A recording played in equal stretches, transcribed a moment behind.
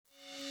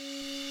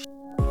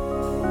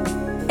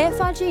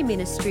CRG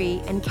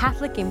Ministry and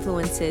Catholic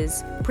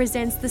Influencers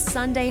presents the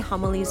Sunday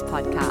Homilies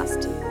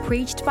podcast,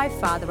 preached by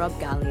Father Rob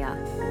Gallia.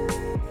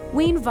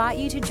 We invite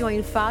you to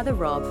join Father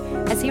Rob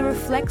as he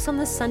reflects on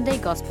the Sunday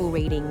Gospel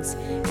readings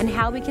and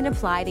how we can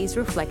apply these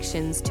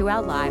reflections to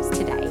our lives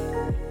today.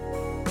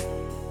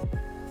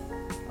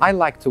 I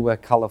like to wear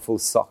colorful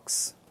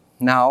socks.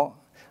 Now,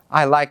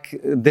 I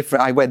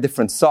wear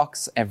different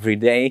socks every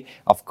day,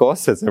 of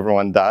course, as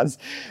everyone does,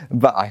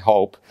 but I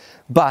hope.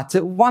 But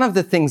one of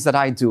the things that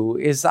I do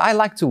is I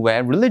like to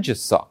wear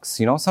religious socks.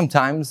 You know,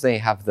 sometimes they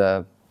have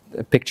the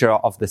picture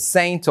of the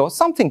saint or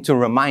something to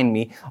remind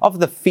me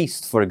of the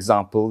feast, for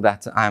example,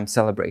 that I'm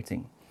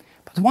celebrating.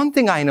 But one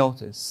thing I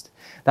noticed,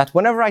 that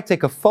whenever I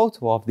take a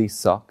photo of these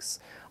socks,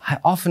 I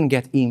often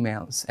get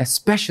emails,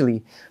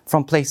 especially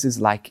from places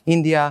like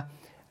India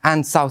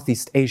and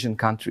Southeast Asian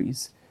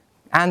countries.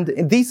 And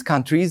in these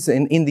countries,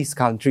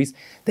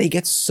 they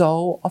get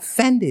so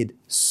offended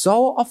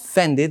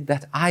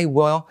that I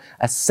wear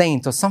a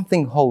saint or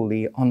something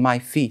holy on my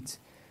feet.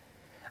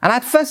 And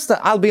at first,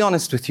 I'll be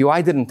honest with you,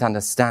 I didn't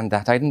understand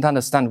that. I didn't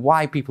understand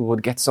why people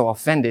would get so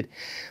offended.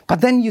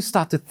 But then you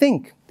start to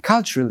think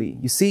culturally.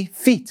 You see,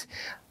 feet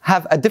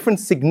have a different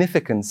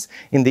significance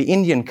in the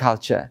Indian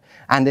culture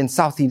and in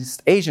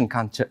Southeast Asian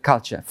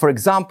culture. For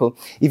example,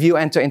 if you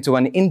enter into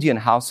an Indian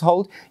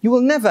household, you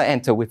will never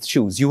enter with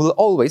shoes. You will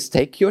always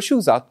take your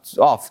shoes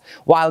off.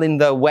 While in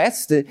the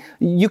West,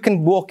 you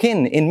can walk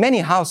in many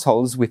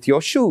households with your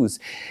shoes.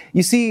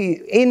 You see,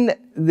 in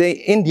the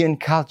Indian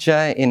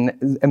culture, in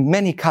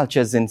many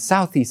cultures in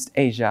Southeast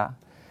Asia,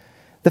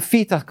 the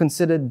feet are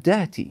considered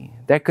dirty.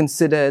 They're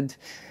considered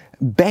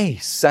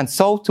base, and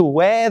so to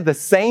wear the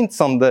saints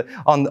on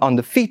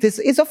the feet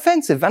is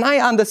offensive, and I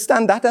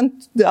understand that, and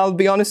I'll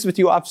be honest with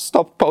you, I've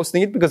stopped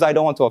posting it because I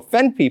don't want to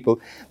offend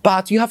people.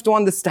 But you have to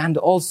understand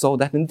also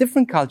that in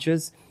different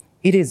cultures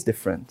it is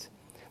different.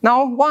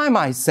 Now, why am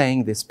I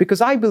saying this?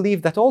 Because I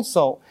believe that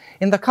also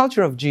in the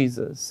culture of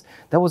Jesus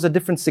there was a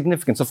different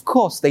significance. Of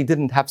course, they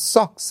didn't have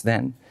socks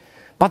then,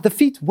 but the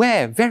feet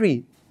were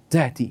very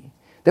dirty.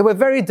 They were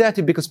very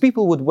dirty because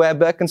people would wear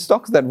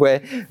Birkenstocks, that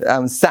wear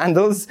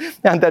sandals,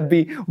 and they'd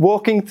be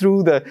walking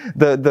through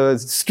the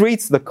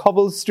streets, the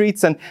cobbled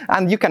streets,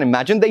 and you can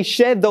imagine they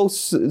shared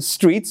those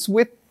streets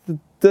with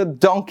the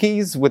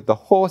donkeys, with the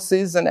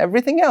horses and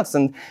everything else,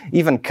 and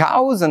even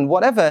cows and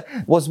whatever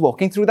was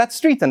walking through that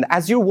street. And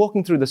as you're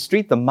walking through the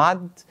street, the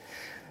mud,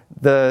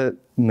 the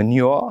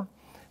manure,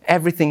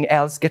 everything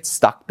else gets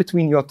stuck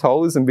between your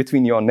toes and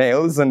between your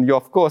nails. And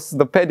of course,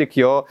 the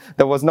pedicure,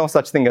 there was no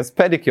such thing as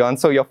pedicure. And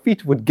so your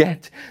feet would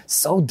get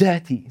so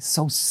dirty,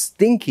 so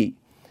stinky.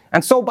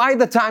 And so by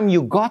the time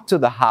you got to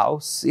the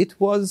house, it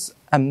was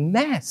a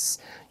mess.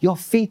 Your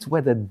feet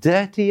were the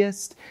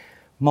dirtiest,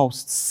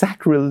 most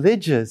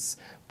sacrilegious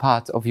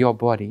part of your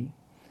body.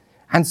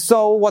 And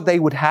so what they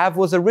would have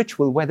was a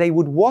ritual where they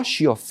would wash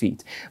your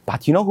feet.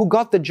 But you know who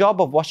got the job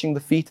of washing the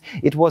feet?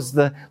 It was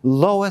the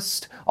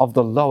lowest of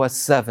the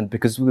lowest servant,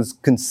 because it was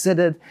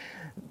considered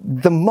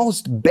the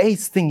most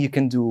base thing you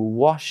can do,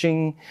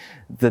 washing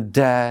the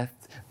dirt,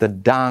 the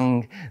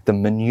dung, the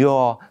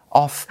manure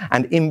off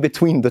and in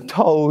between the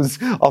toes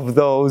of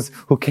those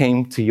who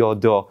came to your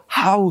door.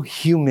 How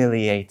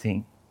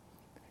humiliating.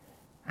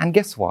 And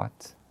guess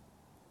what?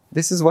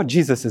 This is what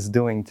Jesus is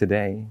doing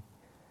today.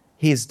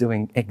 He is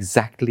doing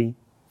exactly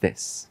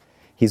this.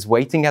 He's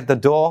waiting at the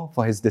door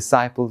for his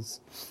disciples,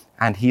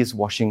 and he is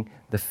washing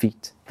the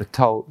feet, the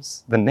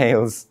toes, the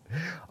nails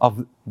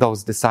of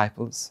those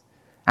disciples.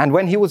 And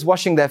when he was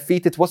washing their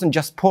feet, it wasn't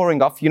just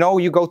pouring off. You know,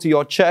 you go to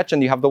your church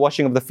and you have the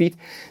washing of the feet.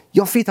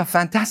 Your feet are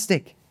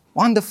fantastic,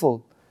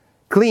 wonderful,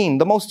 clean.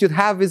 The most you'd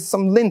have is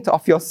some lint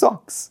off your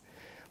socks.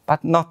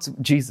 But not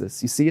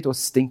Jesus. You see, it was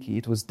stinky,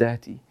 it was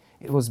dirty,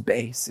 it was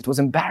base, it was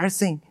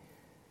embarrassing.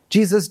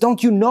 Jesus,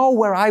 don't you know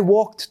where I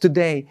walked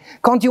today?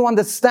 Can't you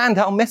understand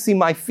how messy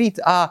my feet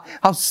are,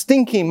 how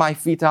stinky my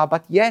feet are?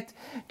 But yet,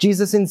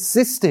 Jesus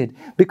insisted,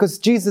 because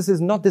Jesus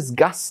is not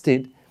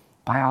disgusted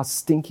by our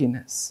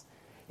stinkiness.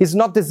 He's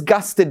not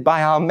disgusted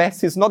by our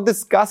mess. He's not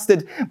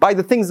disgusted by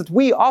the things that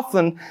we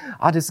often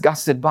are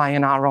disgusted by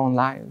in our own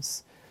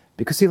lives,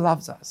 because he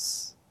loves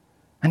us.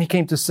 And he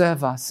came to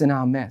serve us in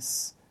our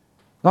mess.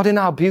 Not in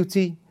our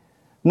beauty,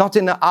 not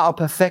in our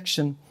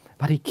perfection,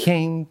 but he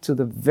came to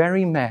the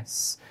very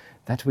mess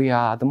that we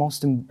are, the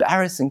most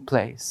embarrassing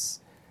place.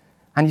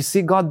 And you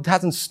see, God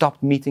hasn't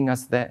stopped meeting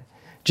us there.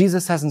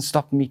 Jesus hasn't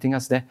stopped meeting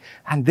us there.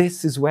 And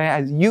this is where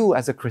you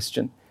as a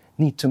Christian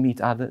need to meet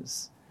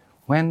others.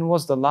 When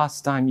was the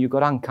last time you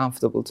got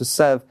uncomfortable to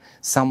serve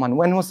someone?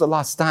 When was the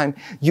last time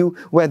you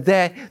were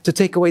there to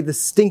take away the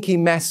stinky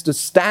mess, to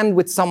stand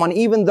with someone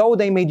even though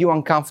they made you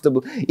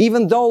uncomfortable,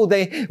 even though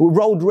they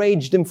road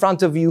raged in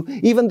front of you,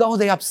 even though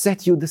they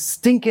upset you, the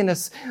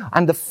stinkiness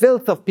and the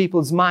filth of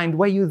people's mind,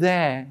 were you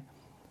there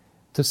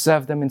to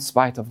serve them in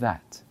spite of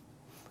that?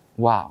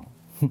 Wow.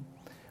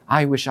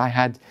 I wish I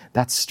had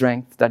that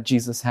strength that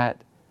Jesus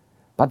had.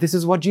 But this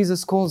is what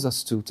Jesus calls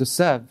us to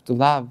serve, to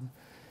love,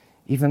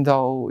 even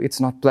though it's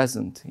not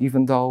pleasant,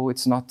 even though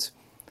it's not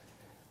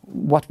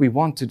what we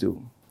want to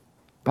do.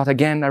 But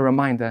again, a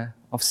reminder,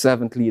 of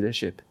servant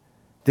leadership.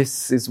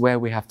 This is where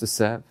we have to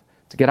serve,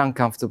 to get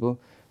uncomfortable,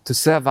 to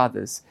serve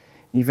others,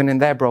 even in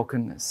their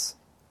brokenness,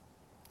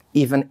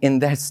 even in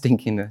their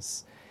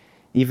stinkiness,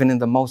 even in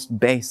the most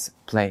base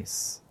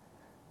place.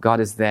 God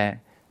is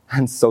there,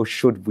 and so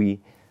should we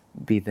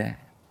be there.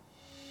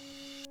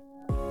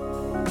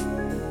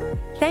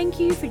 Thank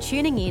you for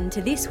tuning in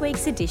to this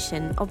week's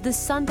edition of the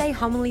Sunday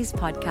Homilies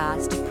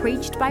podcast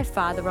preached by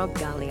Father Rob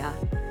Gallia.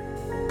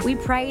 We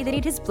pray that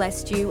it has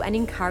blessed you and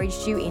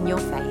encouraged you in your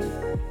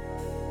faith.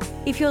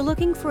 If you're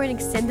looking for an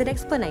extended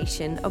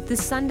explanation of the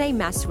Sunday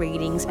Mass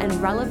readings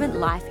and relevant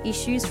life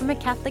issues from a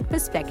Catholic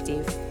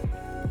perspective,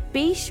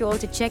 be sure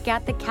to check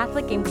out the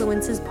Catholic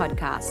Influences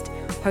podcast,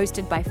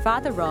 hosted by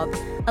Father Rob,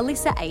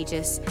 Alyssa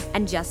Aegis,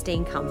 and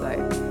Justine Cumbo.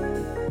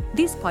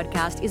 This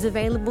podcast is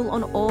available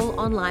on all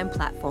online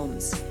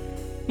platforms.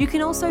 You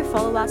can also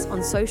follow us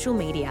on social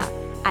media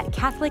at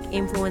Catholic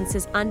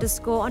Influencers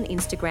 _ on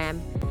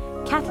Instagram,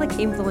 Catholic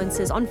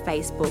Influencers on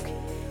Facebook,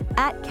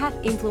 at Cath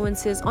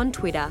Influencers on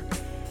Twitter,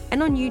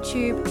 and on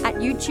YouTube at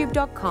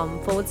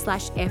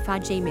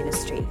youtube.com/FRG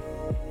Ministry.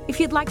 If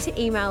you'd like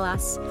to email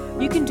us,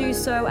 you can do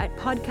so at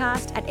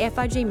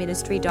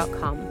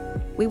podcast@frgministry.com.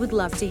 We would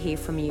love to hear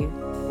from you.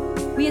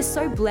 We are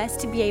so blessed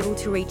to be able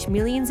to reach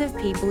millions of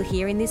people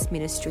here in this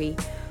ministry,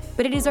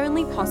 but it is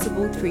only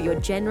possible through your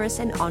generous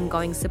and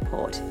ongoing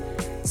support.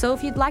 So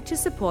if you'd like to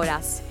support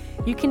us,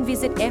 you can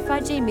visit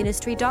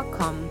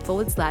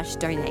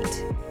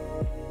frgministry.com/donate.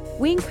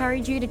 We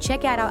encourage you to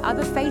check out our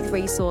other faith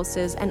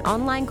resources and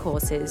online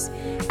courses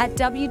at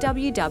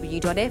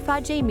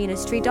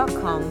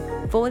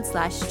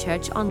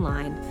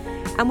www.frgministry.com/churchonline.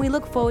 And we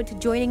look forward to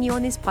joining you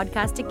on this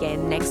podcast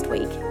again next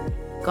week.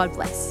 God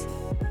bless.